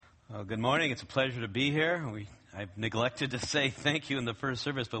Well, good morning. It's a pleasure to be here. I've neglected to say thank you in the first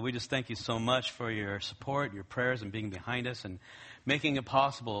service, but we just thank you so much for your support, your prayers, and being behind us and making it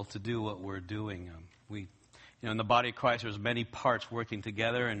possible to do what we're doing. In the body of Christ, there's many parts working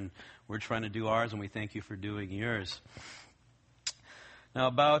together, and we're trying to do ours, and we thank you for doing yours. Now,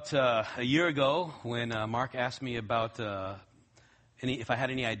 about a year ago, when Mark asked me about if I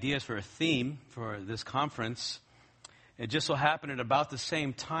had any ideas for a theme for this conference, it just so happened at about the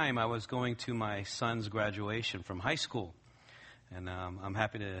same time I was going to my son's graduation from high school. And I'm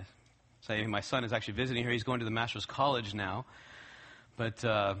happy to say my son is actually visiting here. He's going to the Master's College now. But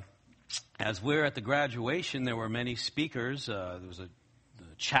as we're at the graduation, there were many speakers. There was the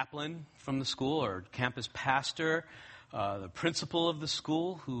chaplain from the school, or campus pastor, the principal of the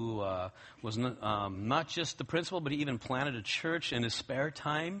school, who was not just the principal, but he even planted a church in his spare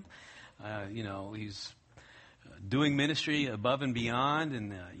time. He's doing ministry above and beyond,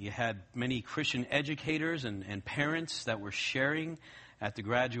 and you had many Christian educators and parents that were sharing at the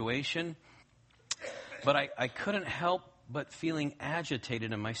graduation. But I couldn't help but feeling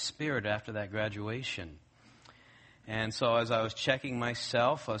agitated in my spirit after that graduation. And so as I was checking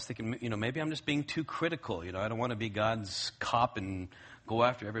myself, I was thinking, maybe I'm just being too critical. I don't want to be God's cop and go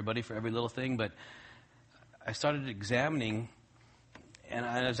after everybody for every little thing. But I started examining, and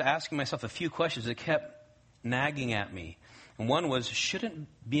I was asking myself a few questions that kept nagging at me. And one was, shouldn't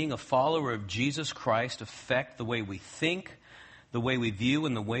being a follower of Jesus Christ affect the way we think, the way we view,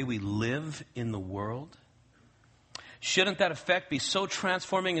 and the way we live in the world? Shouldn't that effect be so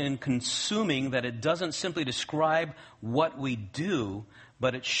transforming and consuming that it doesn't simply describe what we do,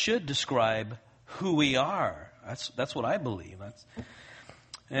 but it should describe who we are? That's what I believe.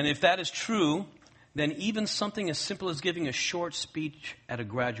 And if that is true, then even something as simple as giving a short speech at a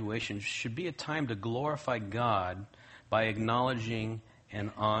graduation should be a time to glorify God by acknowledging and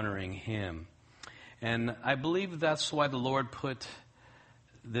honoring Him. And I believe that's why the Lord put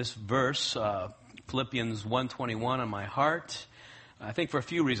this verse, Philippians 1:21, on my heart. I think for a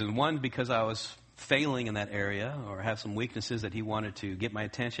few reasons. One, because I was failing in that area, or have some weaknesses that He wanted to get my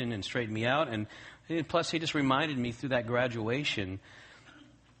attention and straighten me out. And plus, He just reminded me through that graduation.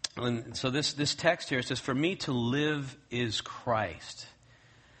 And so this text here says, "For me to live is Christ."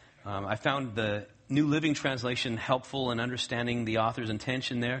 I found the New Living Translation helpful in understanding the author's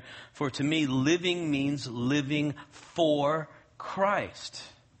intention there. For to me, living means living for Christ.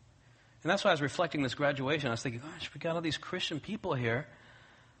 And that's why I was reflecting this graduation. I was thinking, gosh, we got all these Christian people here,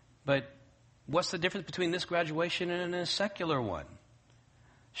 but what's the difference between this graduation and a secular one?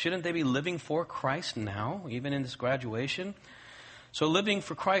 Shouldn't they be living for Christ now, even in this graduation? So living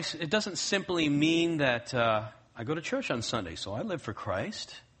for Christ, it doesn't simply mean that I go to church on Sunday, so I live for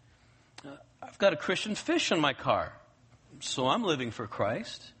Christ. I've got a Christian fish in my car, so I'm living for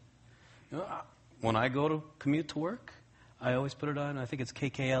Christ. When I go to commute to work, I always put it on. I think it's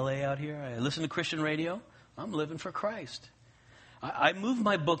KKLA out here. I listen to Christian radio. I'm living for Christ. I move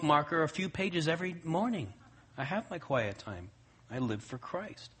my bookmarker a few pages every morning. I have my quiet time. I live for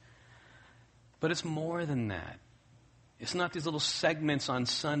Christ. But it's more than that. It's not these little segments on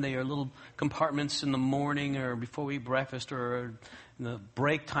Sunday or little compartments in the morning or before we eat breakfast or in the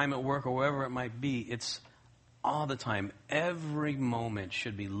break time at work or wherever it might be. It's all the time. Every moment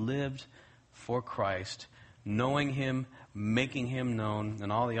should be lived for Christ, knowing Him, making Him known,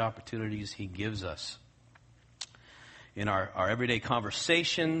 and all the opportunities He gives us. In our everyday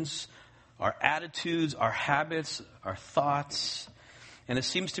conversations, our attitudes, our habits, our thoughts. And it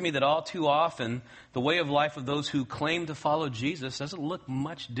seems to me that all too often, the way of life of those who claim to follow Jesus doesn't look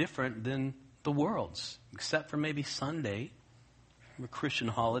much different than the world's, except for maybe Sunday, a Christian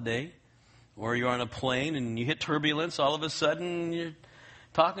holiday, or you're on a plane and you hit turbulence, all of a sudden you're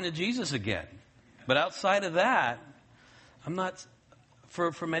talking to Jesus again. But outside of that,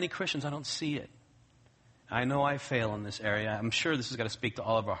 for many Christians, I don't see it. I know I fail in this area. I'm sure this has got to speak to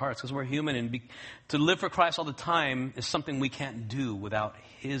all of our hearts because we're human, and to live for Christ all the time is something we can't do without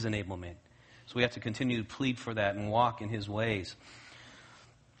His enablement. So we have to continue to plead for that and walk in His ways.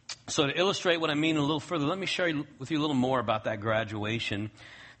 So to illustrate what I mean a little further, let me share with you a little more about that graduation.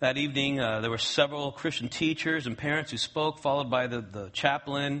 That evening, there were several Christian teachers and parents who spoke, followed by the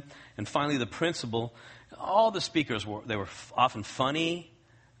chaplain and finally the principal. All the speakers were often funny.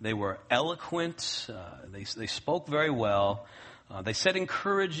 They were eloquent. They spoke very well. They said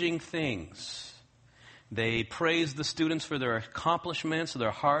encouraging things. They praised the students for their accomplishments, their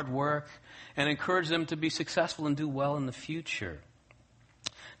hard work, and encouraged them to be successful and do well in the future.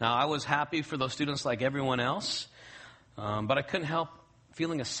 Now, I was happy for those students like everyone else, but I couldn't help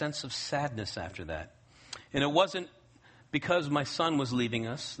feeling a sense of sadness after that. And it wasn't because my son was leaving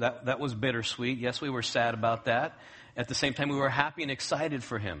us. That was bittersweet. Yes, we were sad about that. At the same time, we were happy and excited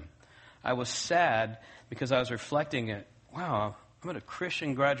for him. I was sad because I was reflecting at, wow, I'm at a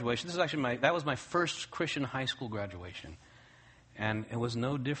Christian graduation. This is actually that was my first Christian high school graduation. And it was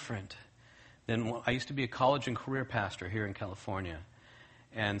no different than, I used to be a college and career pastor here in California.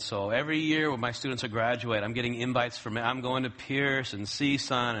 And so every year when my students are graduate, I'm getting invites I'm going to Pierce and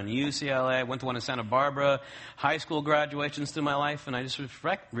CSUN and UCLA. I went to one in Santa Barbara, high school graduations through my life, and I just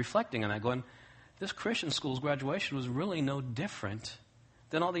reflecting on that, going, this Christian school's graduation was really no different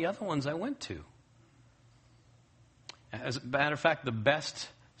than all the other ones I went to. As a matter of fact, the best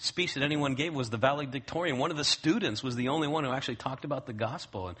speech that anyone gave was the valedictorian. One of the students was the only one who actually talked about the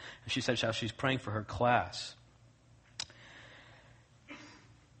gospel, and she said how she's praying for her class.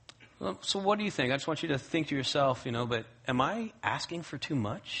 Well, so what do you think? I just want you to think to yourself, but am I asking for too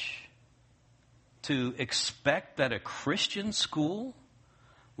much? To expect that a Christian school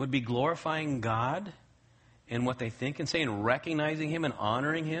would be glorifying God in what they think and say, and recognizing Him and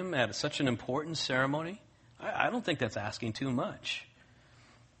honoring Him at such an important ceremony? I don't think that's asking too much.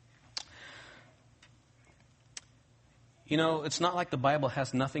 It's not like the Bible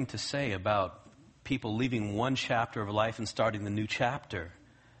has nothing to say about people leaving one chapter of life and starting the new chapter.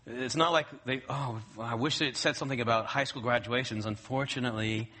 It's not like I wish it said something about high school graduations.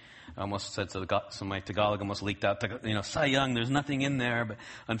 Unfortunately, I almost said my Tagalog almost leaked out. Sayang, there's nothing in there. But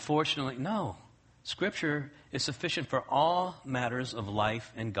unfortunately, no. Scripture is sufficient for all matters of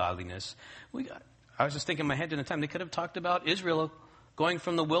life and godliness. I was just thinking in my head at the time, they could have talked about Israel going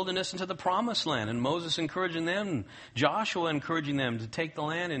from the wilderness into the promised land, and Moses encouraging them, Joshua encouraging them to take the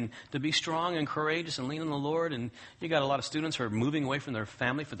land and to be strong and courageous and lean on the Lord. And you got a lot of students who are moving away from their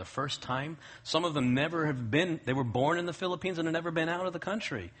family for the first time. Some of them they were born in the Philippines and have never been out of the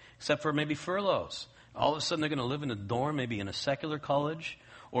country, except for maybe furloughs. All of a sudden they're going to live in a dorm, maybe in a secular college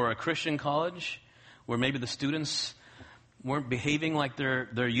or a Christian college, where maybe the students weren't behaving like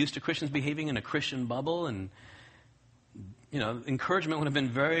they're used to Christians behaving in a Christian bubble. And encouragement would have been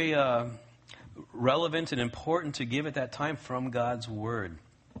very relevant and important to give at that time from God's Word.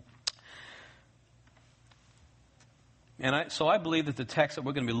 And so I believe that the text that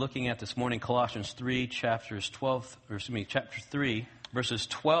we're going to be looking at this morning, Colossians 3, chapter 3, verses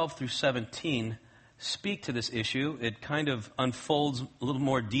 12 through 17, speak to this issue. It kind of unfolds a little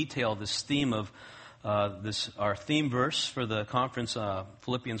more detail, this theme of our theme verse for the conference,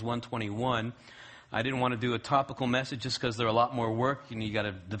 Philippians 1:21. I didn't want to do a topical message just because there are a lot more work, and you got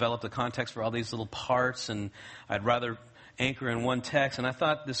to develop the context for all these little parts, and I'd rather anchor in one text. And I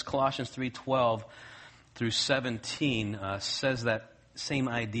thought this Colossians 3:12 through 17 says that same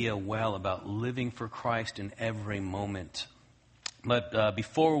idea well about living for Christ in every moment. But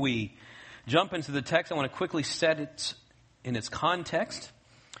before we jump into the text, I want to quickly set it in its context.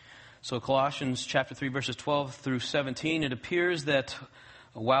 So Colossians chapter 3, verses 12 through 17, it appears that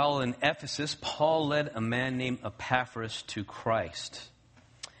while in Ephesus, Paul led a man named Epaphras to Christ.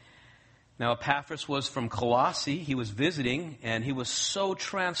 Now, Epaphras was from Colossae. He was visiting, and he was so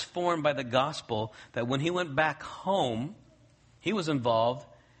transformed by the gospel that when he went back home, he was involved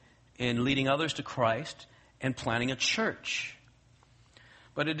in leading others to Christ and planting a church.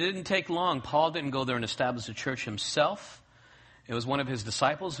 But it didn't take long. Paul didn't go there and establish a church himself. It was one of his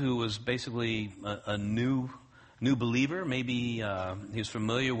disciples who was basically a new believer. Maybe he was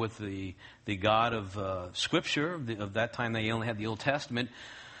familiar with the God of Scripture. Of that time, they only had the Old Testament.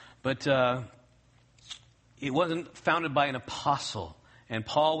 But it wasn't founded by an apostle. And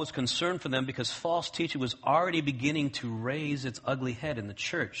Paul was concerned for them because false teaching was already beginning to raise its ugly head in the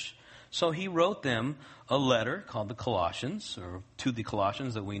church. So he wrote them a letter called the Colossians, or to the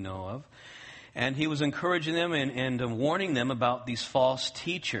Colossians that we know of. And he was encouraging them and warning them about these false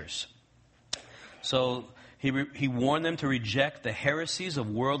teachers. So he warned them to reject the heresies of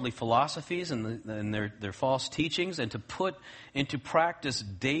worldly philosophies and their false teachings, and to put into practice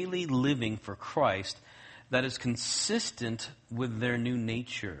daily living for Christ that is consistent with their new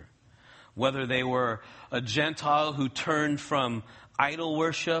nature. Whether they were a Gentile who turned from idol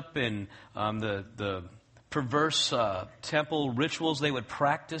worship and the perverse temple rituals they would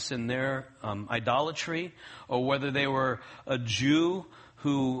practice in their idolatry, or whether they were a Jew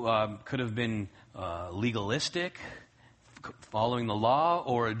who could have been legalistic, following the law,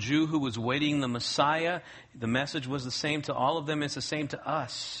 or a Jew who was waiting the Messiah, the message was the same to all of them. It's the same to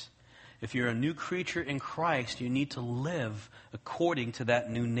us. If you're a new creature in Christ, you need to live according to that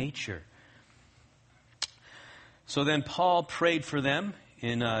new nature. So then Paul prayed for them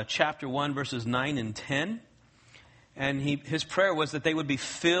in chapter 1, verses 9 and 10. And his prayer was that they would be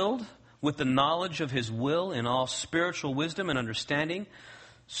filled with the knowledge of his will in all spiritual wisdom and understanding,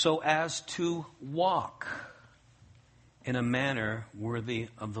 so as to walk in a manner worthy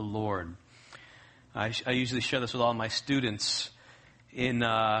of the Lord. I usually share this with all my students. In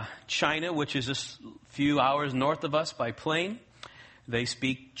China, which is just a few hours north of us by plane, they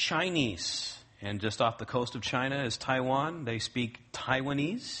speak Chinese. And just off the coast of China is Taiwan. They speak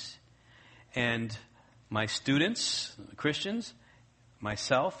Taiwanese. And my students, Christians,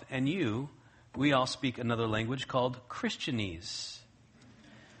 myself and you, we all speak another language called Christianese.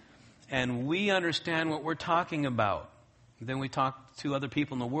 And we understand what we're talking about. Then we talk to other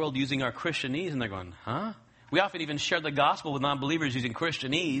people in the world using our Christianese, and they're going, huh? We often even share the gospel with non-believers using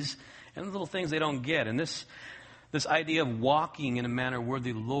Christianese, and little things they don't get. And this idea of walking in a manner worthy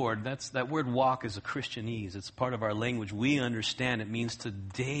of the Lord, that word walk is a Christianese. It's part of our language. We understand it means to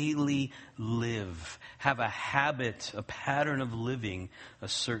daily live, have a habit, a pattern of living a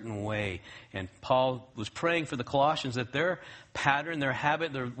certain way. And Paul was praying for the Colossians that their pattern, their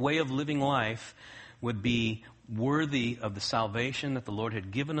habit, their way of living life would be worthy of the salvation that the Lord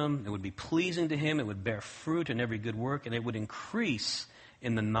had given them. It would be pleasing to him. It would bear fruit in every good work, and it would increase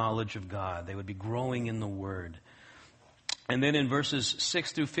in the knowledge of God. They would be growing in the Word. And then in verses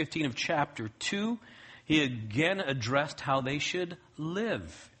 6 through 15 of chapter 2, he again addressed how they should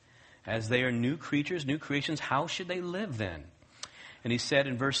live. As they are new creatures, new creations, how should they live then? And he said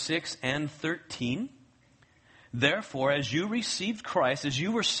in verse 6 and 13, therefore, as you received Christ, as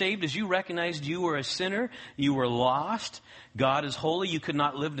you were saved, as you recognized you were a sinner, you were lost, God is holy, you could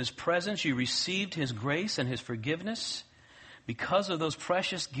not live in his presence, you received his grace and his forgiveness. Because of those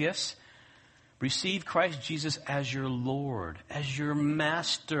precious gifts, receive Christ Jesus as your Lord, as your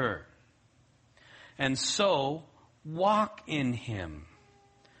Master. And so, walk in him.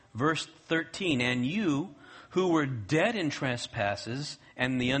 Verse 13, and you who were dead in trespasses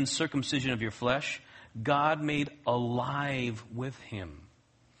and the uncircumcision of your flesh, God made alive with him,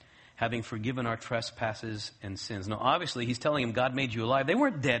 having forgiven our trespasses and sins. Now, obviously, he's telling him God made you alive. They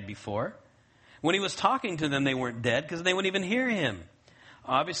weren't dead before. When he was talking to them, they weren't dead because they wouldn't even hear him.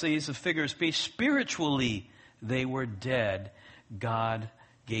 Obviously, it's a figure of speech. Spiritually, they were dead. God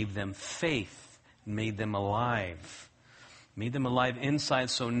gave them faith, made them alive. Made them alive inside,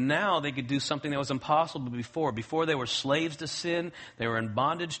 so now they could do something that was impossible before. Before they were slaves to sin, they were in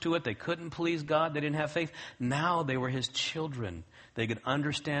bondage to it, they couldn't please God, they didn't have faith. Now they were his children. They could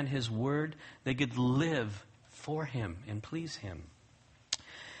understand his word, they could live for him and please him.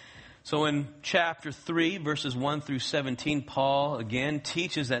 So in chapter 3, verses 1 through 17, Paul again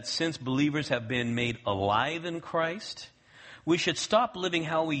teaches that since believers have been made alive in Christ, we should stop living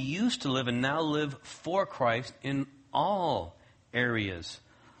how we used to live and now live for Christ in all areas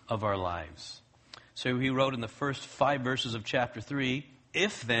of our lives. So he wrote in the first 5 verses of chapter 3,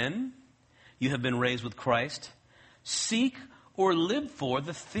 if then you have been raised with Christ, seek or live for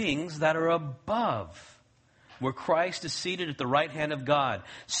the things that are above, where Christ is seated at the right hand of God.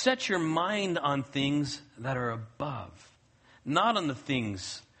 Set your mind on things that are above, not on the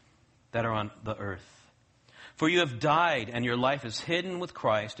things that are on the earth. For you have died, and your life is hidden with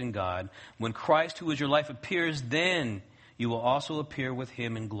Christ in God. When Christ, who is your life, appears, then you will also appear with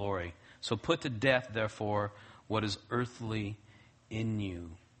him in glory. So put to death, therefore, what is earthly in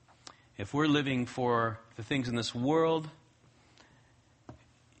you. If we're living for the things in this world,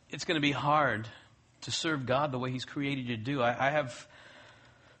 it's going to be hard to serve God the way he's created you to do. I have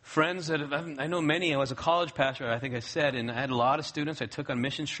friends I know many. I was a college pastor, I think I said, and I had a lot of students I took on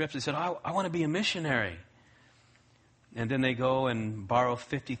mission trips. They said, I want to be a missionary. And then they go and borrow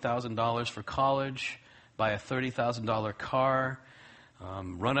 $50,000 for college, buy a $30,000 car,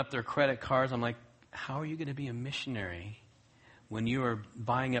 run up their credit cards. I'm like, how are you going to be a missionary when you are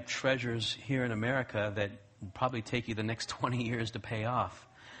buying up treasures here in America that will probably take you the next 20 years to pay off?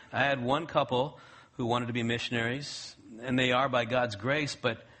 I had one couple who wanted to be missionaries, and they are by God's grace,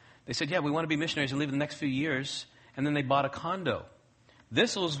 but they said, yeah, we want to be missionaries and live in the next few years, and then they bought a condo.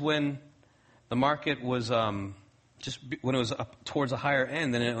 This was when the market was just when it was up towards the higher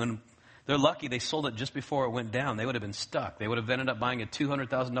end, and when they're lucky they sold it just before it went down. They would have been stuck. They would have ended up buying a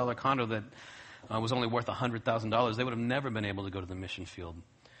 $200,000 condo that was only worth $100,000. They would have never been able to go to the mission field.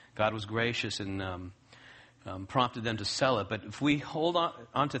 God was gracious and prompted them to sell it. But if we hold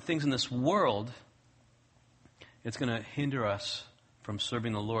on to things in this world, it's going to hinder us from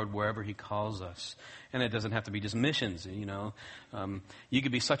serving the Lord wherever he calls us. And it doesn't have to be just missions, you know. You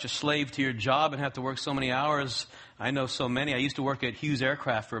could be such a slave to your job and have to work so many hours. I know so many. I used to work at Hughes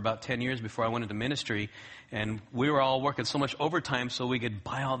Aircraft for about 10 years before I went into ministry. And we were all working so much overtime so we could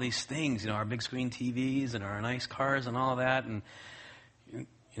buy all these things, you know, our big screen TVs and our nice cars and all that. And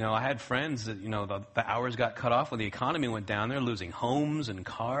I had friends that, the hours got cut off when the economy went down. They're losing homes and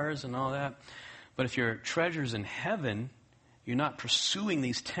cars and all that. But if your treasure's in heaven, you're not pursuing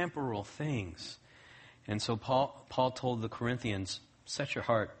these temporal things. And so Paul told the Corinthians, set your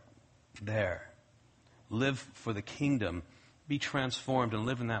heart there. Live for the kingdom. Be transformed and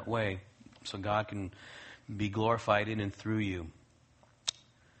live in that way so God can be glorified in and through you.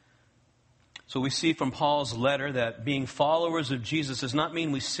 So we see from Paul's letter that being followers of Jesus does not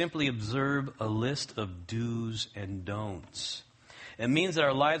mean we simply observe a list of do's and don'ts. It means that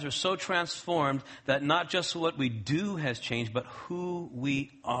our lives are so transformed that not just what we do has changed, but who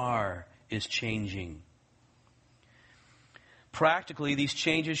we are is changing. Practically, these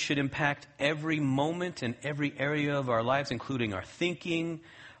changes should impact every moment and every area of our lives, including our thinking,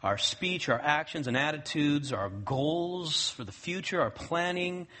 our speech, our actions and attitudes, our goals for the future, our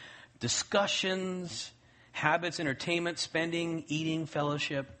planning, discussions, habits, entertainment, spending, eating,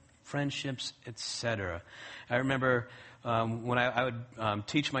 fellowship, friendships, etc. I remember when I would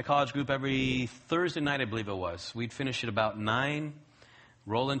teach my college group every Thursday night, I believe it was. We'd finish at about 9,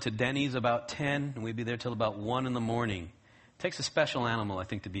 roll into Denny's about 10, and we'd be there till about 1 in the morning. It takes a special animal, I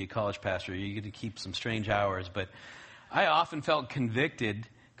think, to be a college pastor. You get to keep some strange hours. But I often felt convicted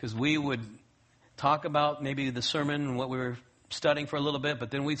because we would talk about maybe the sermon and what we were studying for a little bit, but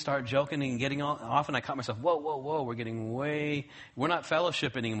then we'd start joking and getting off, and I caught myself, whoa, we're not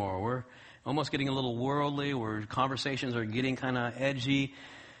fellowship anymore. We're almost getting a little worldly. Conversations are getting kind of edgy.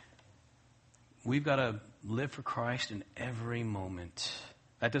 We've got to live for Christ in every moment.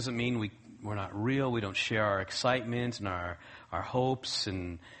 That doesn't mean we're not real. We don't share our excitement and our hopes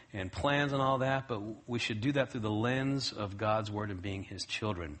and plans and all that, but we should do that through the lens of God's Word and being His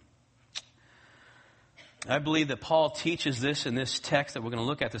children. I believe that Paul teaches this in this text that we're going to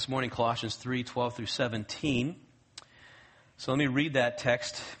look at this morning, Colossians 3:12 through 17. So let me read that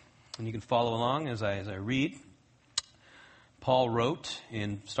text, and you can follow along as I read. Paul wrote,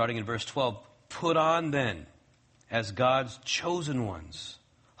 starting in verse 12, "Put on then, as God's chosen ones,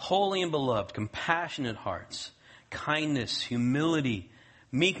 holy and beloved, compassionate hearts, kindness, humility,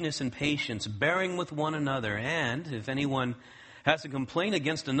 meekness, and patience, bearing with one another, and, if anyone has a complaint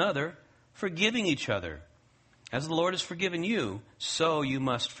against another, forgiving each other. As the Lord has forgiven you, so you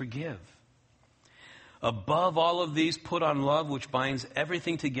must forgive. Above all of these, put on love, which binds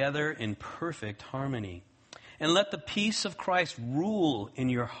everything together in perfect harmony. And let the peace of Christ rule in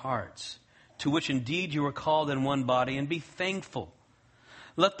your hearts, to which indeed you are called in one body, and be thankful.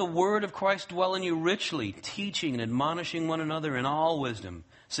 Let the word of Christ dwell in you richly, teaching and admonishing one another in all wisdom,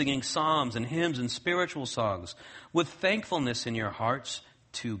 singing psalms and hymns and spiritual songs, with thankfulness in your hearts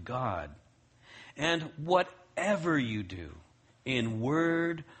to God. And whatever you do, in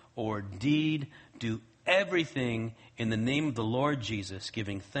word or deed, do everything in the name of the Lord Jesus,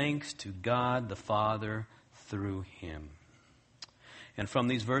 giving thanks to God the Father through Him." And from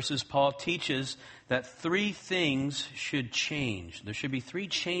these verses, Paul teaches that 3 things should change. There should be 3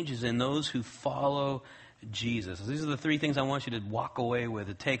 changes in those who follow Jesus. These are the 3 things I want you to walk away with,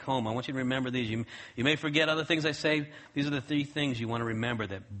 to take home. I want you to remember these. You may forget other things I say. These are the 3 things you want to remember.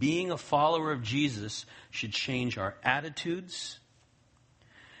 That being a follower of Jesus should change our attitudes.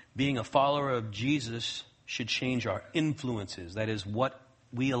 Being a follower of Jesus should change our influences. That is, what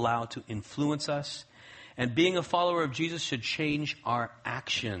we allow to influence us. And being a follower of Jesus should change our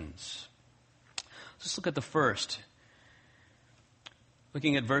actions. Let's look at the first.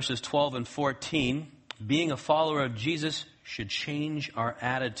 Looking at verses 12 and 14, being a follower of Jesus should change our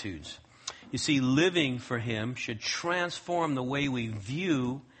attitudes. You see, living for Him should transform the way we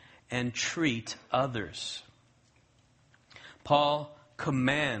view and treat others. Paul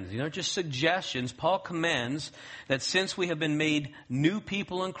commands, just suggestions. Paul commands that since we have been made new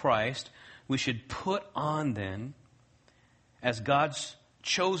people in Christ, we should put on then, as God's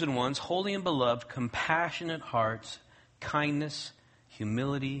chosen ones, holy and beloved, compassionate hearts, kindness,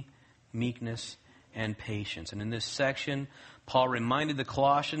 humility, meekness, and patience. And in this section, Paul reminded the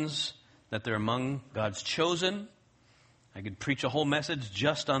Colossians that they're among God's chosen. I could preach a whole message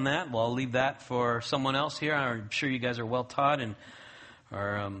just on that. Well, I'll leave that for someone else here. I'm sure you guys are well taught and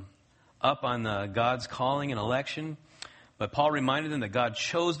are up on God's calling and election. But Paul reminded them that God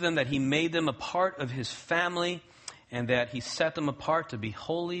chose them, that He made them a part of His family, and that He set them apart to be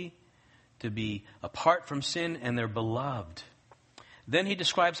holy, to be apart from sin, and they're beloved. Then he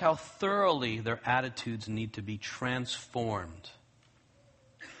describes how thoroughly their attitudes need to be transformed.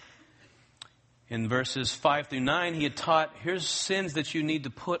 In verses 5 through 9, he had taught, here's sins that you need to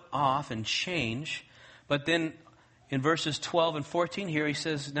put off and change. But then in verses 12 and 14 here, he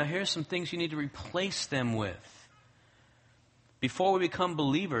says, now here's some things you need to replace them with. before we become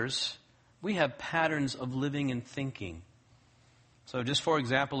believers, we have patterns of living and thinking. So just for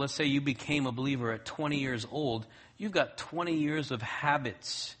example, let's say you became a believer at 20 years old. You've got 20 years of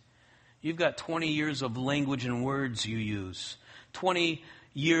habits. You've got 20 years of language and words you use. 20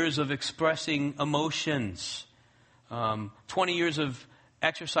 years of expressing emotions. 20 years of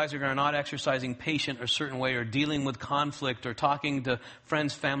exercising or not exercising patient a certain way, or dealing with conflict, or talking to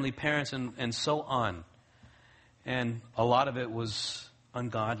friends, family, parents, and so on. And a lot of it was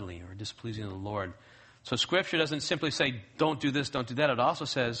ungodly or displeasing to the Lord. So Scripture doesn't simply say, don't do this, don't do that. It also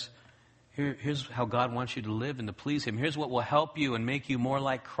says, here's how God wants you to live and to please Him. Here's what will help you and make you more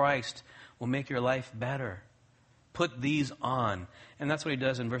like Christ, will make your life better. Put these on. And that's what He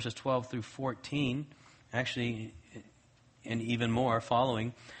does in verses 12 through 14. Actually, and even more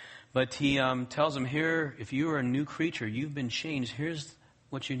following. But He tells them here, if you are a new creature, you've been changed, here's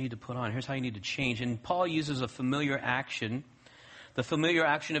what you need to put on. Here's how you need to change. And Paul uses a familiar action, the familiar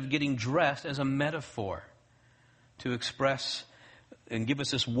action of getting dressed, as a metaphor to express and give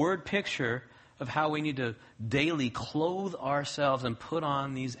us this word picture of how we need to daily clothe ourselves and put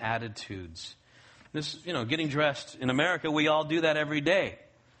on these attitudes. This, getting dressed. In America, we all do that every day.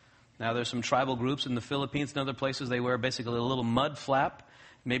 Now, there's some tribal groups in the Philippines and other places, they wear basically a little mud flap.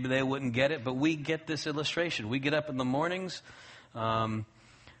 Maybe they wouldn't get it, but we get this illustration. We get up in the mornings.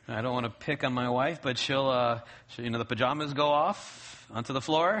 I don't want to pick on my wife, but she'll the pajamas go off onto the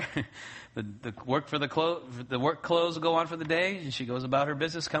floor. the work clothes go on for the day, and she goes about her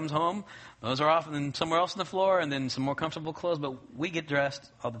business, comes home. Those are off, and then somewhere else on the floor, and then some more comfortable clothes. But we get dressed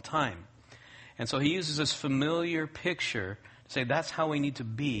all the time. And so he uses this familiar picture to say that's how we need to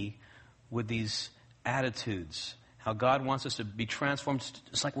be with these attitudes. How God wants us to be transformed.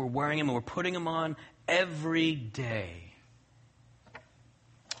 It's like we're wearing them and we're putting them on every day.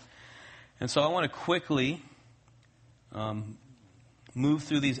 And so I want to quickly move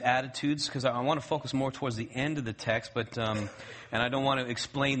through these attitudes, because I want to focus more towards the end of the text, but and I don't want to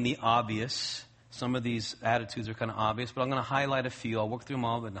explain the obvious. Some of these attitudes are kind of obvious, but I'm going to highlight a few. I'll work through them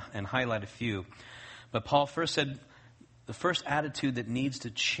all and highlight a few. But Paul first said the first attitude that needs to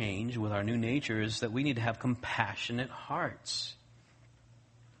change with our new nature is that we need to have compassionate hearts,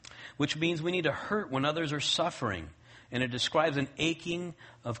 which means we need to hurt when others are suffering. And it describes an aching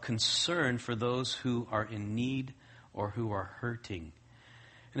of concern for those who are in need or who are hurting.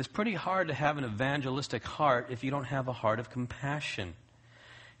 And it's pretty hard to have an evangelistic heart if you don't have a heart of compassion.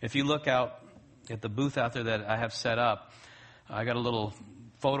 If you look out at the booth out there that I have set up, I got a little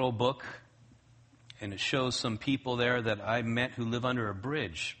photo book, and it shows some people there that I met who live under a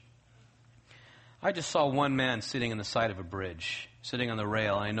bridge. I just saw one man sitting on the side of a bridge, sitting on the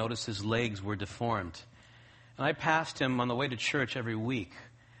rail, and I noticed his legs were deformed. And I passed him on the way to church every week.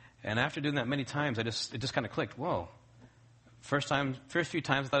 And after doing that many times, it just kind of clicked. Whoa. First few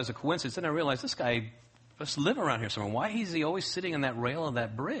times I thought it was a coincidence. Then I realized this guy must live around here somewhere. Why is he always sitting on that rail of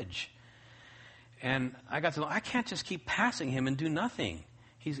that bridge? And I got to know, I can't just keep passing him and do nothing.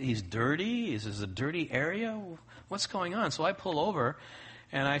 He's dirty. Is this a dirty area? What's going on? So I pull over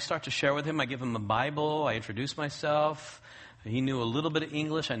and I start to share with him. I give him a Bible. I introduce myself. He knew a little bit of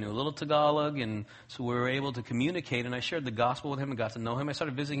English. I knew a little Tagalog. And so we were able to communicate. And I shared the gospel with him and got to know him. I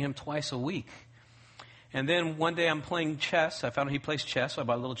started visiting him twice a week. And then one day I'm playing chess. I found out he plays chess. So I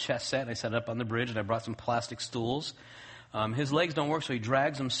bought a little chess set. And I set it up on the bridge. And I brought some plastic stools. His legs don't work, so he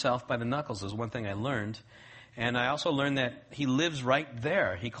drags himself by the knuckles. Is one thing I learned. And I also learned that he lives right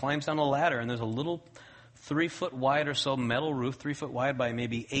there. He climbs down a ladder. And there's a little 3 foot wide or so metal roof, 3 foot wide by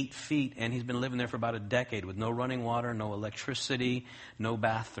maybe 8 feet, and he's been living there for about a decade with no running water, no electricity, no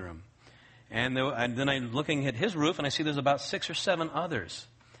bathroom. And then I'm looking at his roof, and I see there's about 6 or 7 others.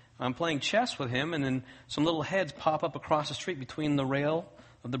 I'm playing chess with him, and then some little heads pop up across the street between the rail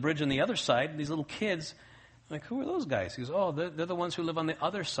of the bridge and the other side. These little kids, I'm like, who are those guys? He goes, oh, they're the ones who live on the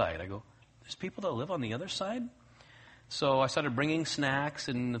other side. I go, there's people that live on the other side? So I started bringing snacks,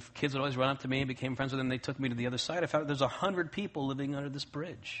 and the kids would always run up to me and became friends with them. They took me to the other side. I found there's 100 people living under this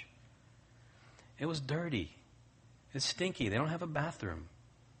bridge. It was dirty. It's stinky. They don't have a bathroom.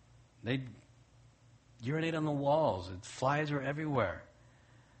 They urinate on the walls. Flies are everywhere.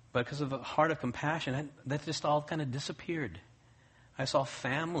 But because of a heart of compassion, that just all kind of disappeared. I saw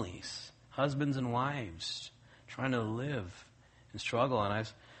families, husbands and wives, trying to live and struggle, and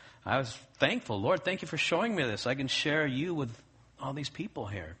I was thankful. Lord, thank you for showing me this. I can share you with all these people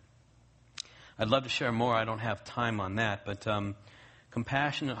here. I'd love to share more. I don't have time on that. But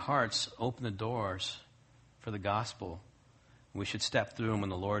compassionate hearts open the doors for the gospel. We should step through them when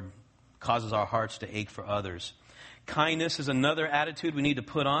the Lord causes our hearts to ache for others. Kindness is another attitude we need to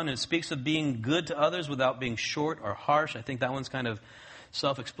put on. And it speaks of being good to others without being short or harsh. I think that one's kind of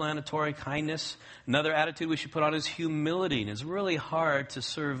self-explanatory. Kindness. Another attitude we should put on is humility. And it's really hard to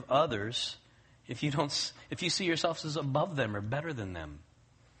serve others if you see yourself as above them or better than them.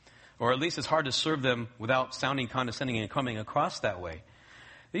 Or at least it's hard to serve them without sounding condescending and coming across that way.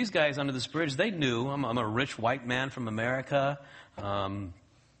 These guys under this bridge, they knew I'm a rich white man from America.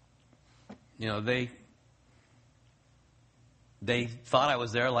 They thought I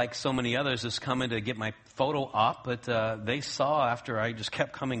was there like so many others, just coming to get my photo op. But they saw after I just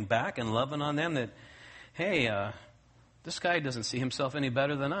kept coming back and loving on them that, hey, this guy doesn't see himself any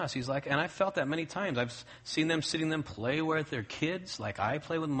better than us. He's like, and I felt that many times. I've seen them sitting them play with their kids like I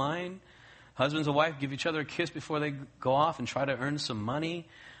play with mine. Husbands and wife give each other a kiss before they go off and try to earn some money.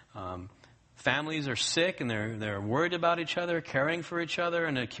 Families are sick and they're worried about each other, caring for each other.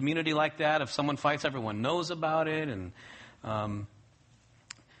 In a community like that, if someone fights, everyone knows about it. And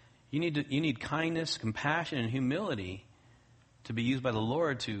you need kindness, compassion, and humility to be used by the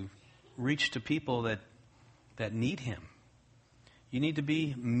Lord to reach to people that need Him. You need to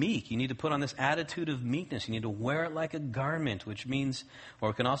be meek. You need to put on this attitude of meekness. You need to wear it like a garment, which means, or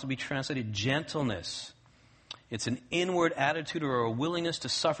it can also be translated gentleness. It's an inward attitude or a willingness to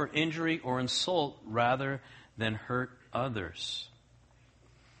suffer injury or insult rather than hurt others.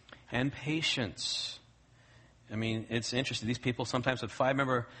 And patience. I mean, it's interesting. These people sometimes would fight. I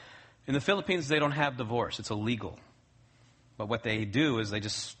remember in the Philippines, they don't have divorce. It's illegal. But what they do is they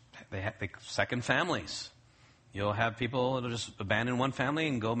second families. You'll have people that'll just abandon one family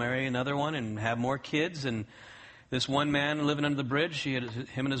and go marry another one and have more kids. And this one man living under the bridge,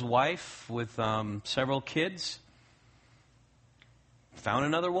 him and his wife with several kids, found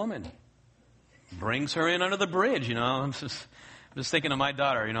another woman, brings her in under the bridge. I'm just thinking of my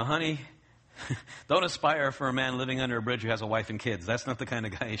daughter. Honey, don't aspire for a man living under a bridge who has a wife and kids. That's not the kind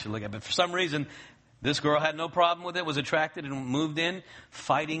of guy you should look at. But for some reason, this girl had no problem with it, was attracted and moved in,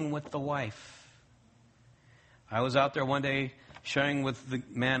 fighting with the wife. I was out there one day sharing with the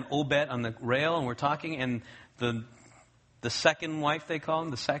man Obed on the rail, and we're talking, and the second wife, they call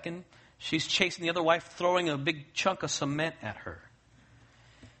him, she's chasing the other wife, throwing a big chunk of cement at her.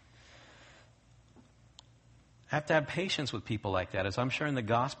 I have to have patience with people like that. As I'm sharing the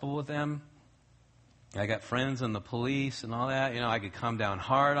gospel with them, I got friends in the police and all that. I could come down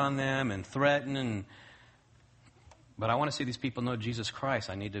hard on them and threaten, but I want to see these people know Jesus Christ.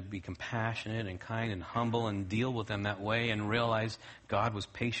 I need to be compassionate and kind and humble and deal with them that way and realize God was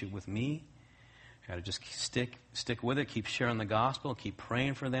patient with me. I got to just stick with it, keep sharing the gospel, keep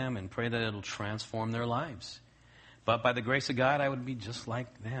praying for them, and pray that it'll transform their lives. But by the grace of God, I would be just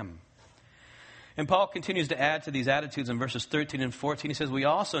like them. And Paul continues to add to these attitudes in verses 13 and 14. He says, we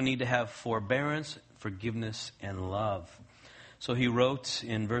also need to have forbearance, forgiveness, and love. So he wrote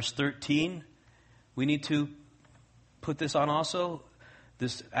in verse 13, we need to put this on also,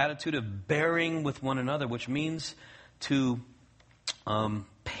 this attitude of bearing with one another, which means to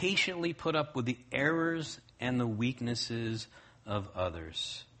patiently put up with the errors and the weaknesses of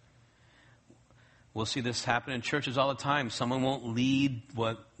others. We'll see this happen in churches all the time. Someone won't lead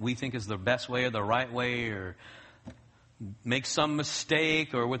what we think is the best way or the right way, or make some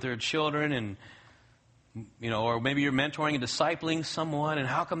mistake, or with their children, and or maybe you're mentoring and discipling someone, and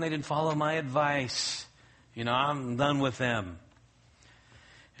how come they didn't follow my advice? I'm done with them.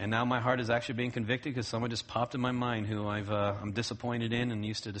 And now my heart is actually being convicted because someone just popped in my mind who I'm disappointed in and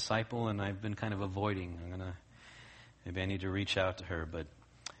used to disciple, and I've been kind of avoiding. Maybe I need to reach out to her. But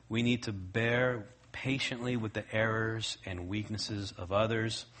we need to bear patiently with the errors and weaknesses of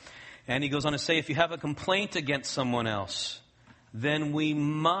others. And he goes on to say, if you have a complaint against someone else, then we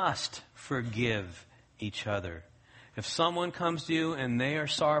must forgive each other. If someone comes to you and they are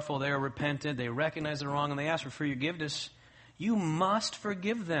sorrowful, they are repentant, they recognize they're wrong, and they ask for forgiveness, you must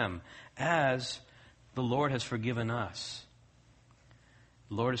forgive them as the Lord has forgiven us.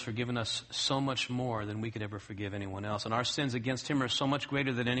 The Lord has forgiven us so much more than we could ever forgive anyone else. And our sins against Him are so much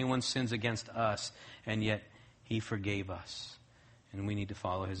greater than anyone's sins against us. And yet He forgave us. And we need to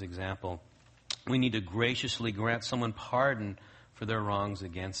follow His example. We need to graciously grant someone pardon for their wrongs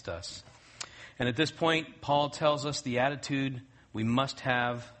against us. And at this point, Paul tells us the attitude we must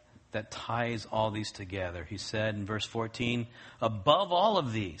have that ties all these together. He said in verse 14, above all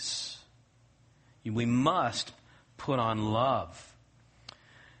of these, we must put on love.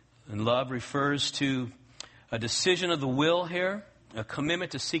 And love refers to a decision of the will here, a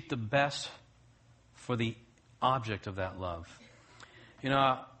commitment to seek the best for the object of that love.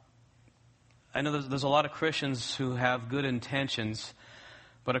 I know there's a lot of Christians who have good intentions,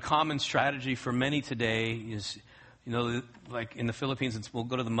 But a common strategy for many today is, like in the Philippines, we'll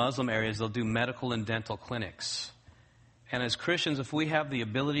go to the Muslim areas, they'll do medical and dental clinics. And as Christians, if we have the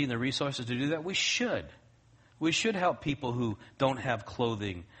ability and the resources to do that, we should. We should help people who don't have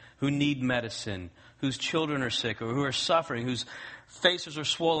clothing, who need medicine, whose children are sick, or who are suffering, whose faces are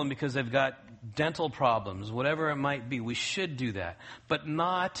swollen because they've got dental problems, whatever it might be. We should do that. But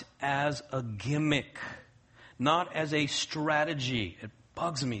not as a gimmick, not as a strategy. It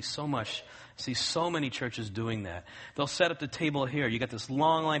bugs me so much. I see so many churches doing that. They'll set up the table here. You got this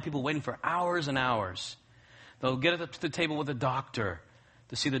long line, people waiting for hours and hours. They'll get up to the table with a doctor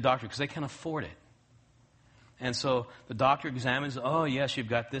to see the doctor because they can't afford it. And so the doctor examines, oh, yes, you've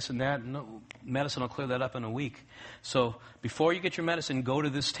got this and that. No, medicine will clear that up in a week. So before you get your medicine, go to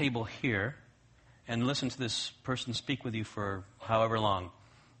this table here and listen to this person speak with you for however long.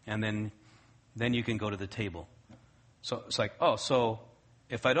 And then you can go to the table. So it's like, oh, so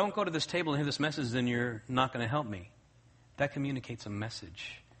if I don't go to this table and hear this message, then you're not going to help me. That communicates a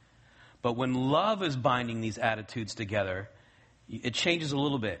message. But when love is binding these attitudes together, it changes a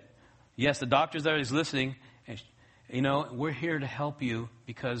little bit. Yes, the doctor's there, he's listening. And, we're here to help you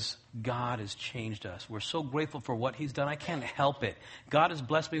because God has changed us. We're so grateful for what He's done. I can't help it. God has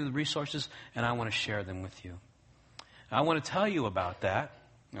blessed me with resources, and I want to share them with you. I want to tell you about that.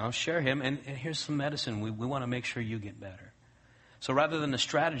 I'll share Him, and here's some medicine. We want to make sure you get better. So rather than a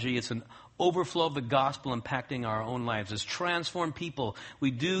strategy, it's an overflow of the gospel impacting our own lives. As transformed people, we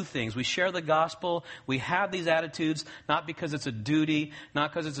do things. We share the gospel. We have these attitudes, not because it's a duty,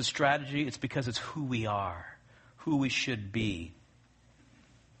 not because it's a strategy. It's because it's who we are, who we should be.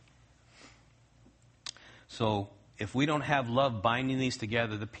 So if we don't have love binding these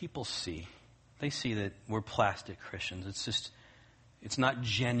together, the people see. They see that we're plastic Christians. It's not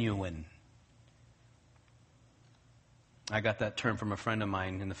genuine. I got that term from a friend of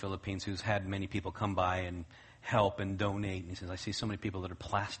mine in the Philippines who's had many people come by and help and donate. And he says, I see so many people that are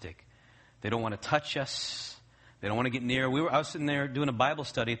plastic. They don't want to touch us. They don't want to get near. I was sitting there doing a Bible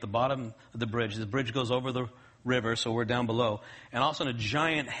study at the bottom of the bridge. The bridge goes over the river, so we're down below. And all of a sudden, a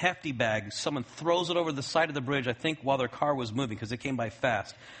giant hefty bag, someone throws it over the side of the bridge, I think while their car was moving because they came by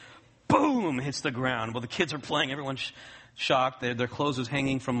fast. Boom! Hits the ground. Well, the kids are playing. Everyone's shocked. Their clothes is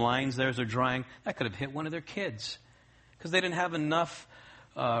hanging from lines there as they're drying. That could have hit one of their kids. Because they didn't have enough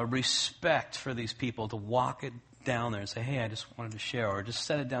respect for these people to walk it down there and say, hey, I just wanted to share, or just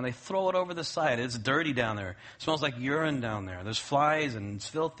set it down. They throw it over the side. It's dirty down there. It smells like urine down there. There's flies and it's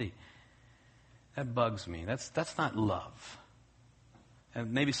filthy. That bugs me. That's not love.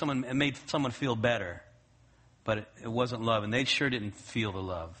 And maybe it made someone feel better, but it wasn't love, and they sure didn't feel the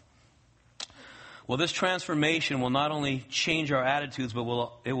love. Well, this transformation will not only change our attitudes, but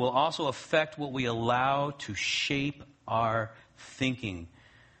it will also affect what we allow to shape our thinking.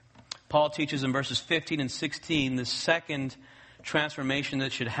 Paul teaches in verses 15 and 16 the second transformation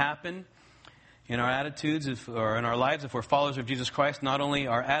that should happen in our attitudes or in our lives if we're followers of Jesus Christ. Not only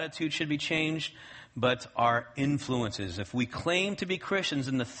our attitude should be changed, but our influences. If we claim to be Christians,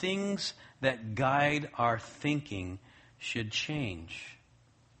 then the things that guide our thinking should change.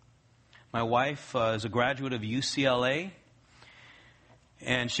 My wife is a graduate of UCLA,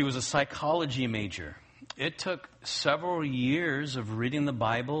 and she was a psychology major. It took several years of reading the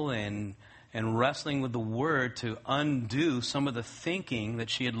Bible and wrestling with the Word to undo some of the thinking that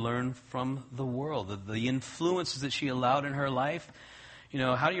she had learned from the world, the influences that she allowed in her life.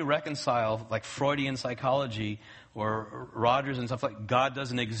 How do you reconcile like Freudian psychology or Rogers and stuff like God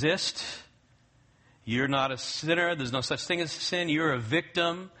doesn't exist? You're not a sinner. There's no such thing as sin. You're a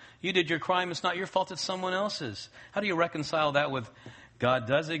victim. You did your crime. It's not your fault. It's someone else's. How do you reconcile that with God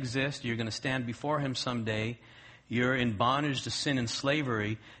does exist? You're going to stand before Him someday. You're in bondage to sin and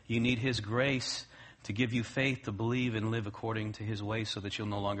slavery. You need His grace to give you faith to believe and live according to His ways so that you'll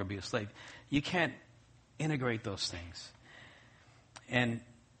no longer be a slave. You can't integrate those things. And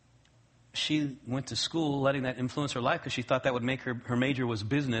she went to school letting that influence her life because she thought that would make her major was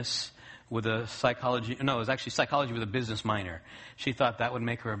business with a psychology. No, it was actually psychology with a business minor. She thought that would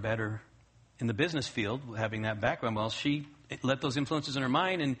make her better in the business field, having that background. Well, she let those influences in her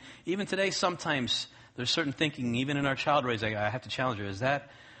mind. And even today, sometimes there's certain thinking, even in our child raising, I have to challenge her. Is that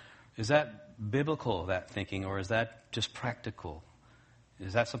biblical, that thinking, or is that just practical?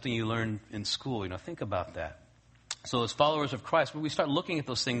 Is that something you learn in school? Think about that. So as followers of Christ, when we start looking at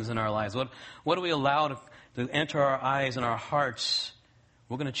those things in our lives, what do we allow to enter our eyes and our hearts?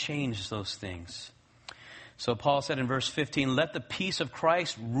 We're going to change those things. So Paul said in verse 15, let the peace of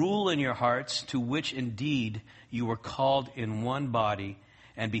Christ rule in your hearts, to which indeed you were called in one body,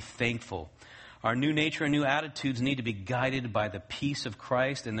 and be thankful. Our new nature and new attitudes need to be guided by the peace of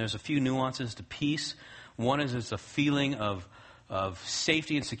Christ, and there's a few nuances to peace. One is it's a feeling of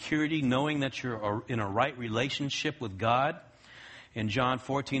safety and security, knowing that you're in a right relationship with God. In John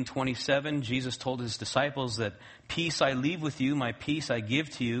 14:27, Jesus told his disciples that, "Peace I leave with you, my peace I give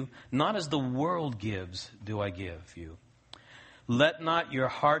to you. Not as the world gives, do I give you. Let not your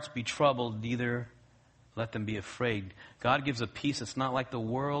hearts be troubled, neither let them be afraid." God gives a peace that's not like the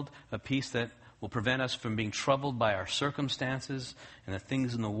world, a peace that will prevent us from being troubled by our circumstances and the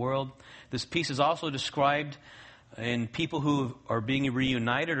things in the world. This peace is also described in people who are being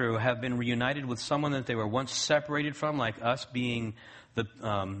reunited or have been reunited with someone that they were once separated from, like us being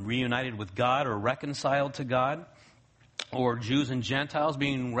reunited with God or reconciled to God, or Jews and Gentiles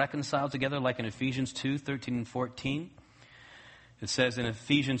being reconciled together, like in Ephesians 2:13 and 14. It says in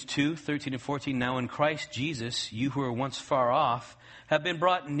Ephesians 2:13 and 14, "Now in Christ Jesus, you who were once far off have been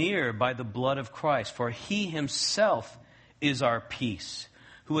brought near by the blood of Christ. For he himself is our peace,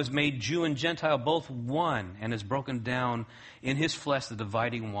 who has made Jew and Gentile both one, and has broken down in his flesh the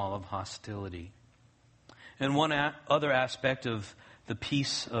dividing wall of hostility." And one other aspect of the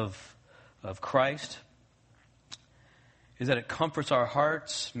peace of Christ is that it comforts our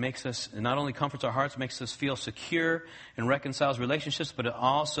hearts, not only comforts our hearts, makes us feel secure and reconciles relationships, but it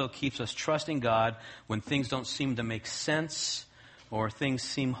also keeps us trusting God when things don't seem to make sense or things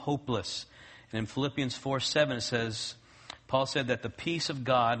seem hopeless. And in Philippians 4:7 it says, Paul said that the peace of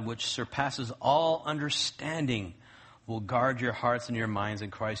God, which surpasses all understanding, will guard your hearts and your minds in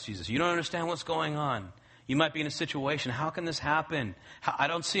Christ Jesus. You don't understand what's going on. You might be in a situation. How can this happen? I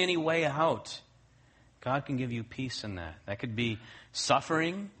don't see any way out. God can give you peace in that. That could be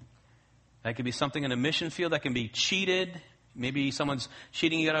suffering. That could be something in a mission field. That can be cheated. Maybe someone's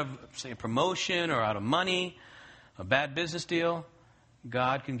cheating you out of, say, a promotion or out of money, a bad business deal.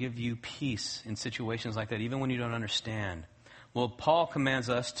 God can give you peace in situations like that, even when you don't understand. Well, Paul commands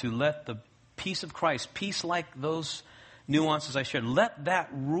us to let the peace of Christ, peace like those nuances I shared, let that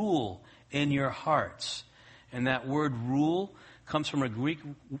rule in your hearts. And that word rule comes from a Greek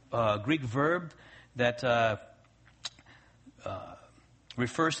verb that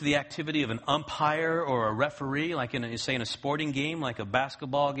refers to the activity of an umpire or a referee, like in a sporting game, like a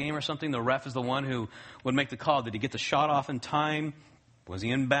basketball game or something. The ref is the one who would make the call. Did he get the shot off in time? Was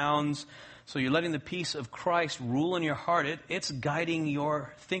he in bounds? So you're letting the peace of Christ rule in your heart. It's guiding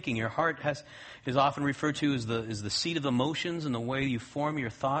your thinking. Your heart is often referred to as the seat of emotions and the way you form your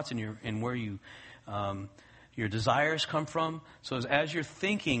thoughts and where your desires come from. So as you're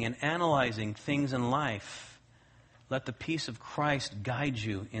thinking and analyzing things in life, let the peace of Christ guide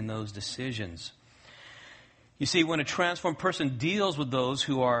you in those decisions. You see, when a transformed person deals with those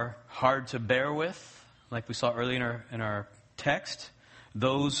who are hard to bear with, like we saw earlier in our text,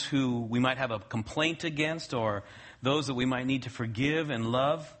 those who we might have a complaint against, or those that we might need to forgive and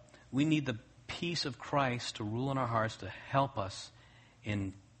love, we need the peace of Christ to rule in our hearts to help us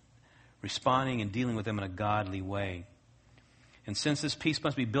in responding and dealing with them in a godly way. And since this peace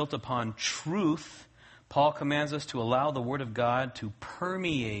must be built upon truth, Paul commands us to allow the Word of God to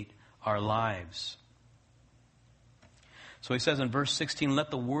permeate our lives. So he says in verse 16,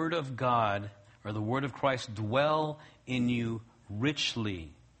 "Let the Word of God, or the Word of Christ, dwell in you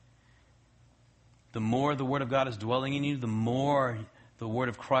richly." The more the Word of God is dwelling in you, the more the Word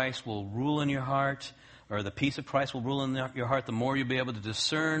of Christ will rule in your heart, or the peace of Christ will rule in your heart, the more you'll be able to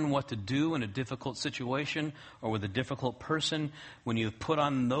discern what to do in a difficult situation or with a difficult person. When you put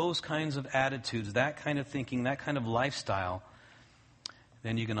on those kinds of attitudes, that kind of thinking, that kind of lifestyle,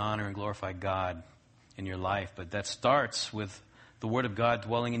 then you can honor and glorify God in your life. But that starts with the Word of God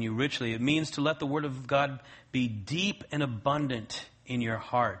dwelling in you richly. It means to let the Word of God be deep and abundant in your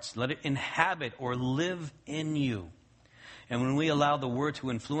hearts. Let it inhabit or live in you. And when we allow the Word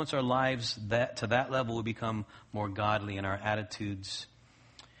to influence our lives to that level, we become more godly in our attitudes.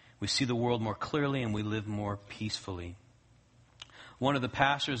 We see the world more clearly and we live more peacefully. One of the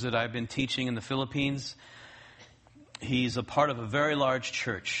pastors that I've been teaching in the Philippines, he's a part of a very large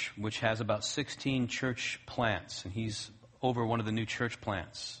church, which has about 16 church plants. And he's over one of the new church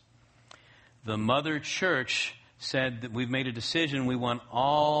plants. The mother church said that we've made a decision. We want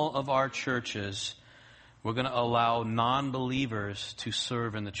all of our churches, we're going to allow non-believers to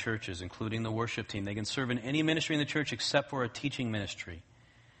serve in the churches, including the worship team. They can serve in any ministry in the church except for a teaching ministry.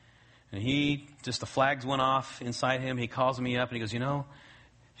 And the flags went off inside him. He calls me up and he goes,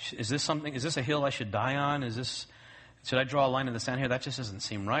 is this a hill I should die on? Should I draw a line in the sand here? That just doesn't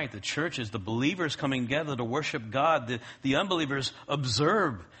seem right. The church is the believers coming together to worship God. The unbelievers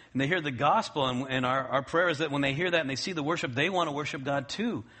observe and they hear the gospel. And our prayer is that when they hear that and they see the worship, they want to worship God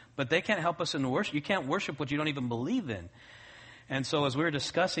too. But they can't help us in worship. You can't worship what you don't even believe in. And so as we were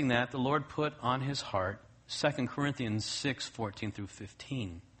discussing that, the Lord put on his heart 2 Corinthians 6:14 through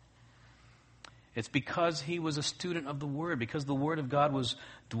 15. It's because he was a student of the Word, because the Word of God was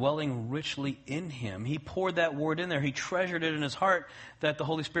dwelling richly in him. He poured that Word in there. He treasured it in his heart that the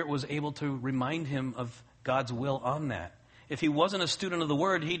Holy Spirit was able to remind him of God's will on that. If he wasn't a student of the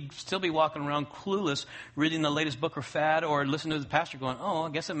Word, he'd still be walking around clueless, reading the latest book or fad, or listening to the pastor going, oh, I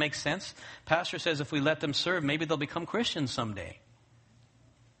guess it makes sense. Pastor says if we let them serve, maybe they'll become Christians someday.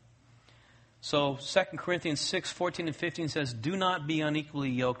 So 2 Corinthians 6:14 and 15 says, do not be unequally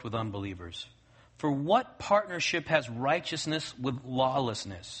yoked with unbelievers. For what partnership has righteousness with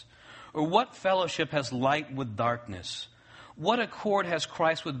lawlessness? Or what fellowship has light with darkness? What accord has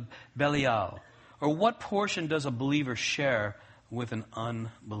Christ with Belial? Or what portion does a believer share with an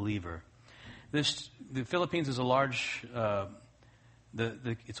unbeliever? The Philippines is a large,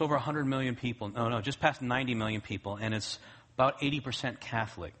 it's over 100 million people. No, just past 90 million people, and it's about 80%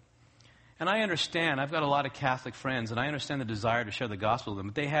 Catholic. And I understand, I've got a lot of Catholic friends, and I understand the desire to share the gospel with them.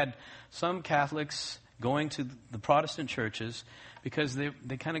 But they had some Catholics going to the Protestant churches because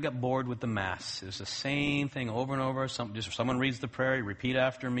they kind of got bored with the Mass. It was the same thing over and over. Someone reads the prayer, you repeat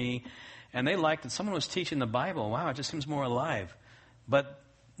after me. And they liked that someone was teaching the Bible. Wow, it just seems more alive. But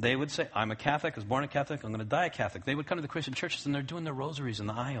they would say, I'm a Catholic, I was born a Catholic, I'm going to die a Catholic. They would come to the Christian churches, and they're doing their rosaries in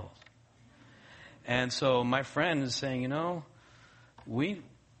the aisles. And so my friend is saying, we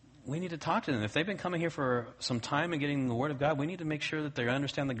need to talk to them. If they've been coming here for some time and getting the Word of God, we need to make sure that they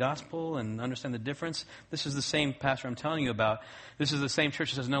understand the gospel and understand the difference. This is the same pastor I'm telling you about. This is the same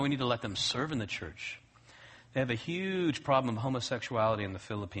church that says, no, we need to let them serve in the church. They have a huge problem of homosexuality in the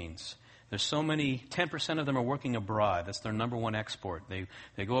Philippines. There's so many, 10% of them are working abroad. That's their number one export.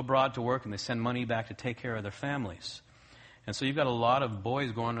 They go abroad to work and they send money back to take care of their families. And so you've got a lot of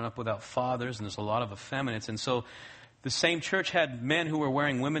boys growing up without fathers, and there's a lot of effeminates. And so the same church had men who were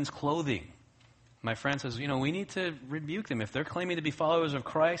wearing women's clothing. My friend says, we need to rebuke them. If they're claiming to be followers of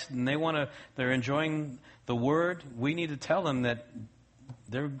Christ and they're enjoying the Word, we need to tell them that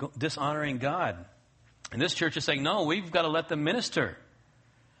they're dishonoring God. And this church is saying, no, we've got to let them minister.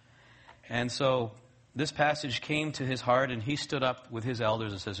 And so this passage came to his heart, and he stood up with his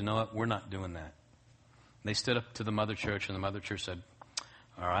elders and says, you know what, we're not doing that. They stood up to the mother church, and the mother church said,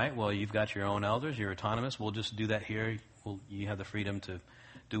 all right, well, you've got your own elders. You're autonomous. We'll just do that here. You have the freedom to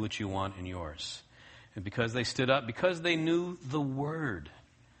do what you want in yours. And because they stood up, because they knew the Word,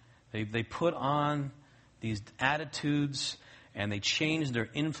 they put on these attitudes and they changed their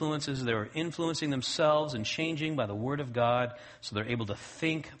influences. They were influencing themselves and changing by the Word of God, so they're able to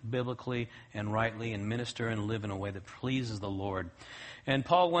think biblically and rightly and minister and live in a way that pleases the Lord. And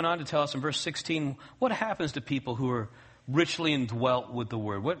Paul went on to tell us in verse 16, what happens to people who are richly indwelt with the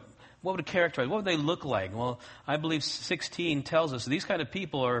Word? What would it characterize? What would they look like? Well, I believe 16 tells us these kind of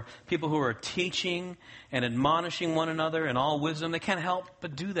people are people who are teaching and admonishing one another in all wisdom. They can't help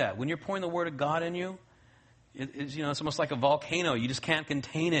but do that. When you're pouring the Word of God in you, it's almost like a volcano. You just can't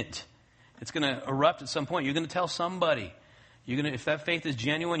contain it. It's going to erupt at some point. You're going to tell somebody. If that faith is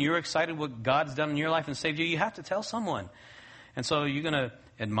genuine, you're excited what God's done in your life and saved you, you have to tell someone. And so you're going to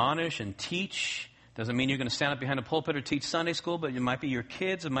admonish and teach. Doesn't mean you're going to stand up behind a pulpit or teach Sunday school, but it might be your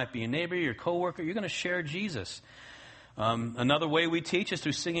kids, it might be your neighbor, your coworker. You're going to share Jesus. Another way we teach is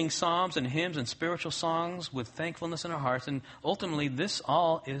through singing psalms and hymns and spiritual songs with thankfulness in our hearts. And ultimately, this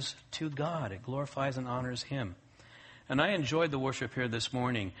all is to God. It glorifies and honors Him. And I enjoyed the worship here this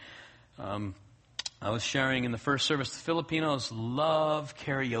morning. I was sharing in the first service, the Filipinos love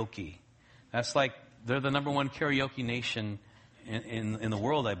karaoke. That's like, they're the number one karaoke nation in the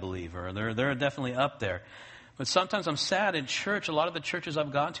world, I believe, or they're definitely up there. But sometimes I'm sad in church. A lot of the churches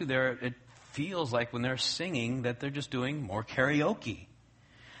I've gone to there, it feels like when they're singing that they're just doing more karaoke.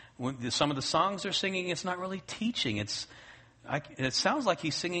 Some of the songs they're singing, it's not really teaching. It sounds like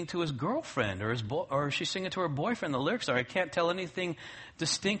he's singing to his girlfriend or she's singing to her boyfriend. The lyrics are, I can't tell anything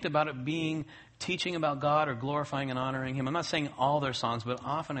distinct about it being teaching about God or glorifying and honoring Him. I'm not saying all their songs, but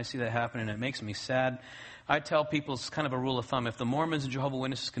often I see that happen, and it makes me sad. I tell people, it's kind of a rule of thumb, if the Mormons and Jehovah's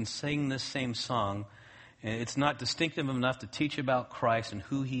Witnesses can sing this same song, it's not distinctive enough to teach about Christ and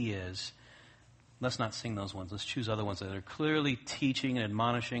who He is, let's not sing those ones. Let's choose other ones that are clearly teaching and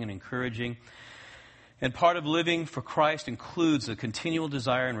admonishing and encouraging. And part of living for Christ includes a continual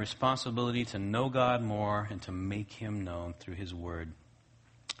desire and responsibility to know God more and to make Him known through His Word.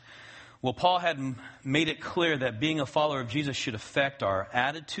 Well, Paul had made it clear that being a follower of Jesus should affect our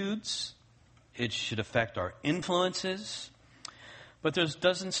attitudes. It should affect our influences. But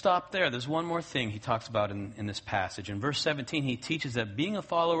doesn't stop there. There's one more thing he talks about in this passage. In verse 17, he teaches that being a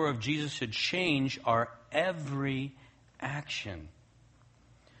follower of Jesus should change our every action.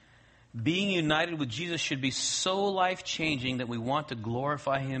 Being united with Jesus should be so life-changing that we want to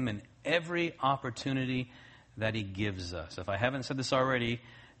glorify him in every opportunity that he gives us. If I haven't said this already,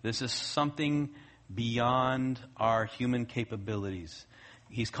 this is something beyond our human capabilities.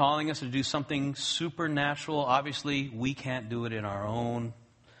 He's calling us to do something supernatural. Obviously, we can't do it on our own,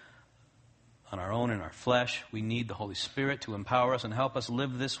 in our flesh. We need the Holy Spirit to empower us and help us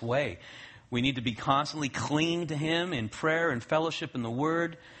live this way. We need to be constantly clinging to him in prayer and fellowship in the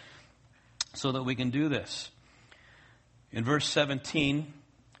Word so that we can do this. In verse 17,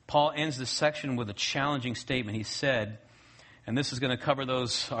 Paul ends this section with a challenging statement. He said, and this is going to cover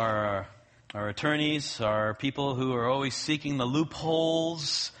those, our attorneys, our people who are always seeking the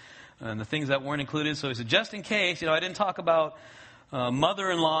loopholes and the things that weren't included. So he said, just in case, I didn't talk about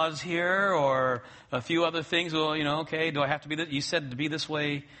mother-in-laws here or a few other things. Well, okay, do I have to be this? You said to be this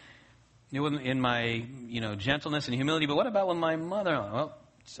way in my, gentleness and humility. But what about with my mother? Well,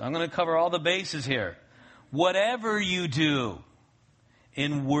 so I'm going to cover all the bases here. Whatever you do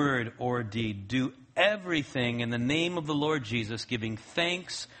in word or deed, do everything in the name of the Lord Jesus, giving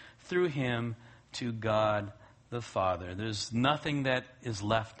thanks through him to God the Father. There's nothing that is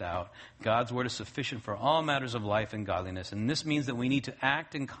left out. God's word is sufficient for all matters of life and godliness. And this means that we need to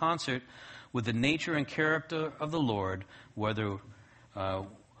act in concert with the nature and character of the Lord, whether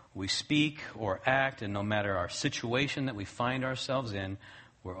we speak or act, and no matter our situation that we find ourselves in,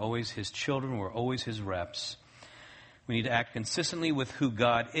 we're always his children, we're always his reps. We need to act consistently with who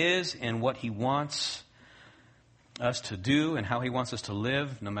God is and what he wants us to do and how he wants us to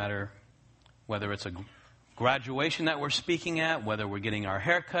live, no matter whether it's a graduation that we're speaking at, whether we're getting our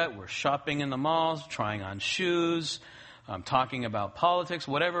hair cut, we're shopping in the malls, trying on shoes, talking about politics,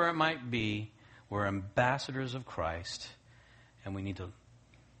 whatever it might be. We're ambassadors of Christ, and we need to,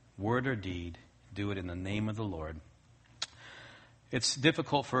 word or deed, do it in the name of the Lord. It's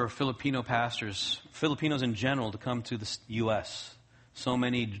difficult for Filipino pastors, Filipinos in general, to come to the U.S. So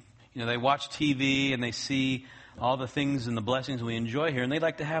many, they watch TV and they see all the things and the blessings we enjoy here, and they'd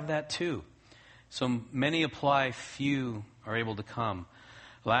like to have that too. So many apply, few are able to come.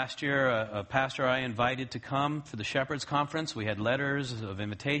 Last year, a pastor I invited to come for the Shepherds Conference. We had letters of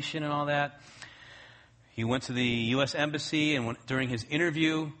invitation and all that. He went to the U.S. Embassy, and during his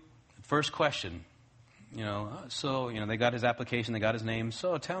interview, first question, they got his application, they got his name.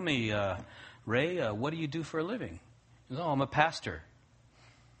 So tell me, Ray, what do you do for a living? He goes, I'm a pastor.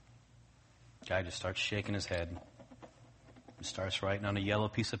 Guy just starts shaking his head. He starts writing on a yellow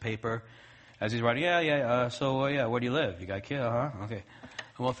piece of paper. As he's writing, where do you live? You got a kid? Okay.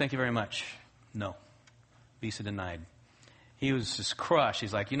 Well, thank you very much. No. Visa denied. He was just crushed.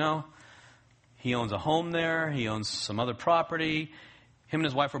 He's like, he owns a home there. He owns some other property. Him and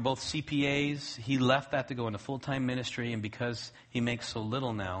his wife were both CPAs. He left that to go into full-time ministry, and because he makes so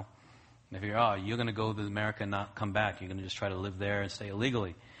little now, they figure, you're going to go to America and not come back. You're going to just try to live there and stay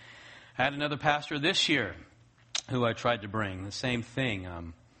illegally. I had another pastor this year who I tried to bring. The same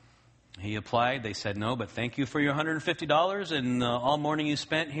thing. He applied. They said no, but thank you for your $150 and all morning you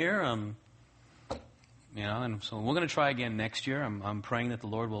spent here. And so we're going to try again next year. I'm praying that the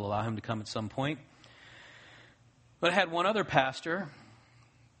Lord will allow him to come at some point. But I had one other pastor,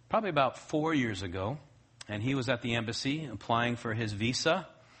 probably about 4 years ago, and he was at the embassy applying for his visa.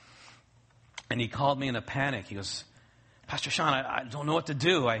 And he called me in a panic. He goes, Pastor Sean, I don't know what to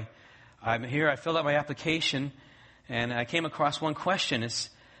do. I'm here. I filled out my application, and I came across one question. It's,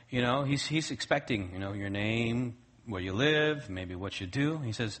 he's expecting, your name, where you live, maybe what you do.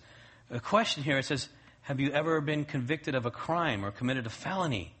 He says, a question here, it says, have you ever been convicted of a crime or committed a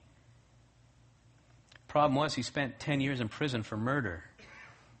felony? Problem was, he spent 10 years in prison for murder.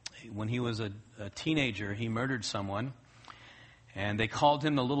 When he was a teenager, he murdered someone, and they called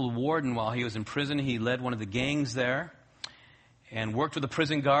him the little warden while he was in prison. He led one of the gangs there and worked with the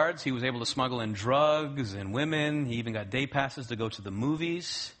prison guards. He was able to smuggle in drugs and women. He even got day passes to go to the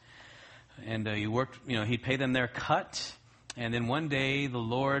movies. And he worked, he'd pay them their cut. And then one day, the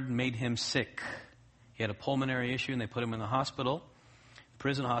Lord made him sick. He had a pulmonary issue, and they put him in the hospital,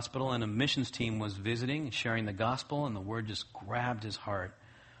 prison hospital, and a missions team was visiting and sharing the gospel, and the word just grabbed his heart,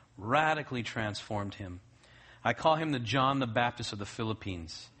 radically transformed him. I call him the John the Baptist of the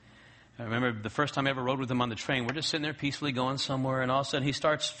Philippines. I remember the first time I ever rode with him on the train, we're just sitting there peacefully going somewhere, and all of a sudden he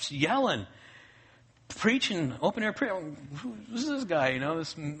starts yelling, preaching, open air prayer. Who's this guy?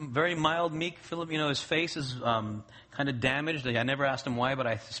 This very mild, meek Filipino. His face is kind of damaged. I never asked him why, but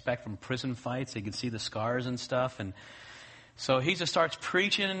I suspect from prison fights. They could see the scars and stuff. And So he just starts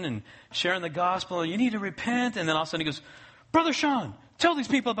preaching and sharing the gospel. You need to repent. And then all of a sudden he goes, Brother Sean, tell these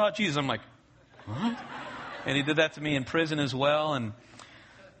people about Jesus. I'm like, what? And he did that to me in prison as well. And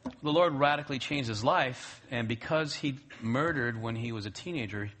the Lord radically changed his life. And because he murdered when he was a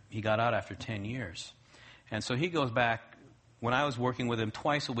teenager, he got out after 10 years. And so he goes back. When I was working with him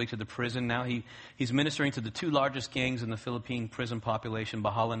twice a week to the prison, now he's ministering to the two largest gangs in the Philippine prison population,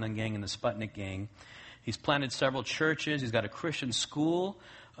 Bahalanan Gang and the Sputnik Gang. He's planted several churches. He's got a Christian school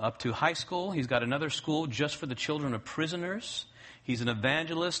up to high school. He's got another school just for the children of prisoners. He's an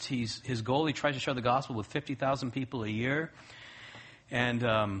evangelist. His goal, he tries to share the gospel with 50,000 people a year.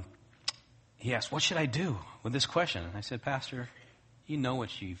 And he asked, what should I do with this question? And I said, Pastor, you know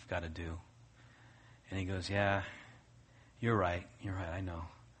what you've got to do. And he goes, yeah. You're right, I know.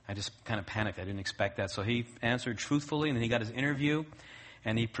 I just kind of panicked. I didn't expect that. So he answered truthfully, and then he got his interview,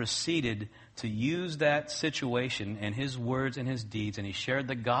 and he proceeded to use that situation and his words and his deeds, and he shared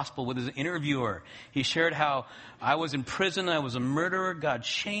the gospel with his interviewer. He shared how I was in prison, I was a murderer, God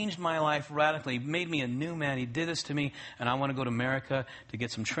changed my life radically, He made me a new man, He did this to me, and I want to go to America to get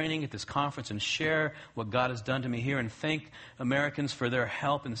some training at this conference and share what God has done to me here and thank Americans for their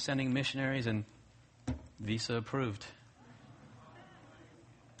help in sending missionaries, and visa approved.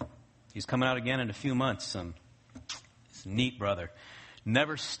 He's coming out again in a few months. He's a neat brother.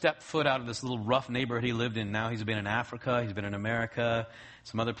 Never stepped foot out of this little rough neighborhood he lived in. Now he's been in Africa. He's been in America,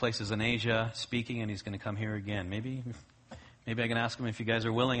 some other places in Asia speaking, and he's going to come here again. Maybe I can ask him if you guys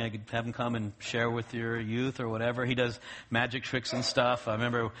are willing. I could have him come and share with your youth or whatever. He does magic tricks and stuff. I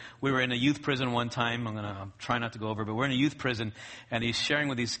remember we were in a youth prison one time. I'm try not to go over, but we're in a youth prison, and he's sharing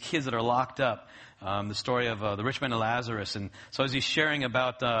with these kids that are locked up. The story of the rich man and Lazarus. And so as he's sharing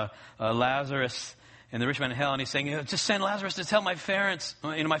about Lazarus and the rich man in hell, and he's saying, just send Lazarus to tell my parents,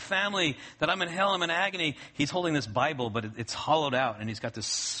 my family, that I'm in hell, I'm in agony. He's holding this Bible, but it's hollowed out, and he's got this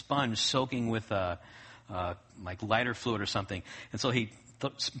sponge soaking with like lighter fluid or something. And so he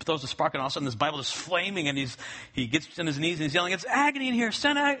throws a spark, and all of a sudden this Bible is flaming, and he gets on his knees, and he's yelling, it's agony in here,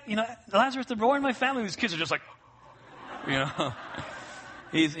 send Lazarus to warn my family. These kids are just like,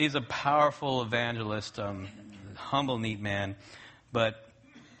 He's a powerful evangelist, humble, neat man, but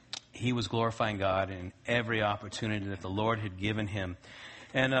he was glorifying God in every opportunity that the Lord had given him.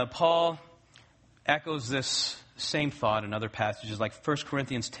 And Paul echoes this same thought in other passages, like 1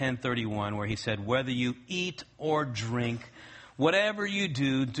 Corinthians 10:31, where he said, whether you eat or drink, whatever you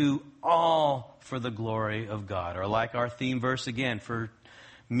do, do all for the glory of God. Or like our theme verse again, for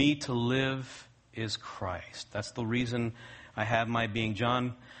me to live is Christ. That's the reason I have my being.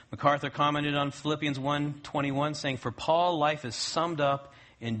 John MacArthur commented on Philippians 1:21, saying, for Paul, life is summed up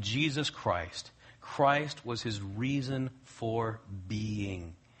in Jesus Christ. Christ was his reason for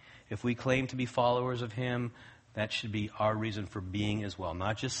being. If we claim to be followers of him, that should be our reason for being as well.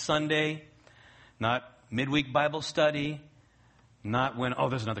 Not just Sunday, not midweek Bible study, not when,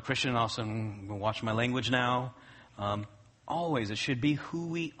 there's another Christian, also I'm going to watch my language now. Always, it should be who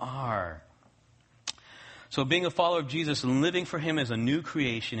we are. So being a follower of Jesus and living for him as a new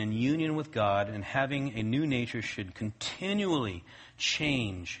creation in union with God and having a new nature should continually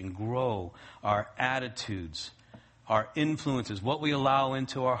change and grow our attitudes, our influences, what we allow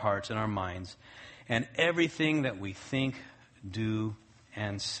into our hearts and our minds, and everything that we think, do,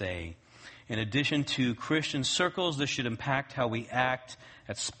 and say. In addition to Christian circles, this should impact how we act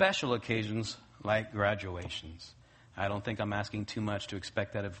at special occasions like graduations. I don't think I'm asking too much to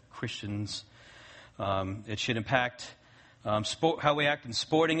expect that of Christians. It should impact how we act in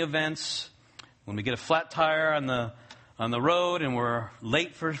sporting events. When we get a flat tire on the road and we're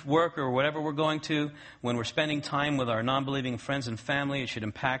late for work or whatever we're going to. When we're spending time with our non-believing friends and family, it should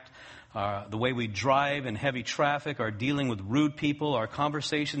impact the way we drive in heavy traffic, our dealing with rude people, our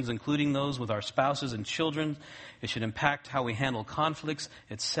conversations, including those with our spouses and children. It should impact how we handle conflicts,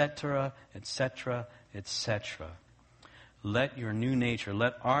 etc., etc., etc. Let our new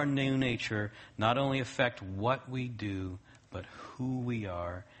nature not only affect what we do, but who we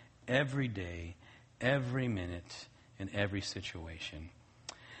are every day, every minute, in every situation.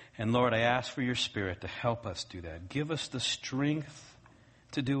 And Lord, I ask for your Spirit to help us do that. Give us the strength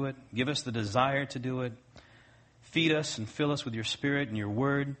to do it. Give us the desire to do it. Feed us and fill us with your Spirit and your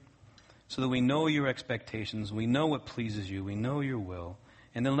word so that we know your expectations, we know what pleases you, we know your will,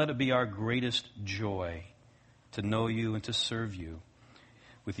 and then let it be our greatest joy to know you and to serve you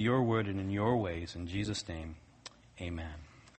with your word and in your ways. In Jesus' name, amen.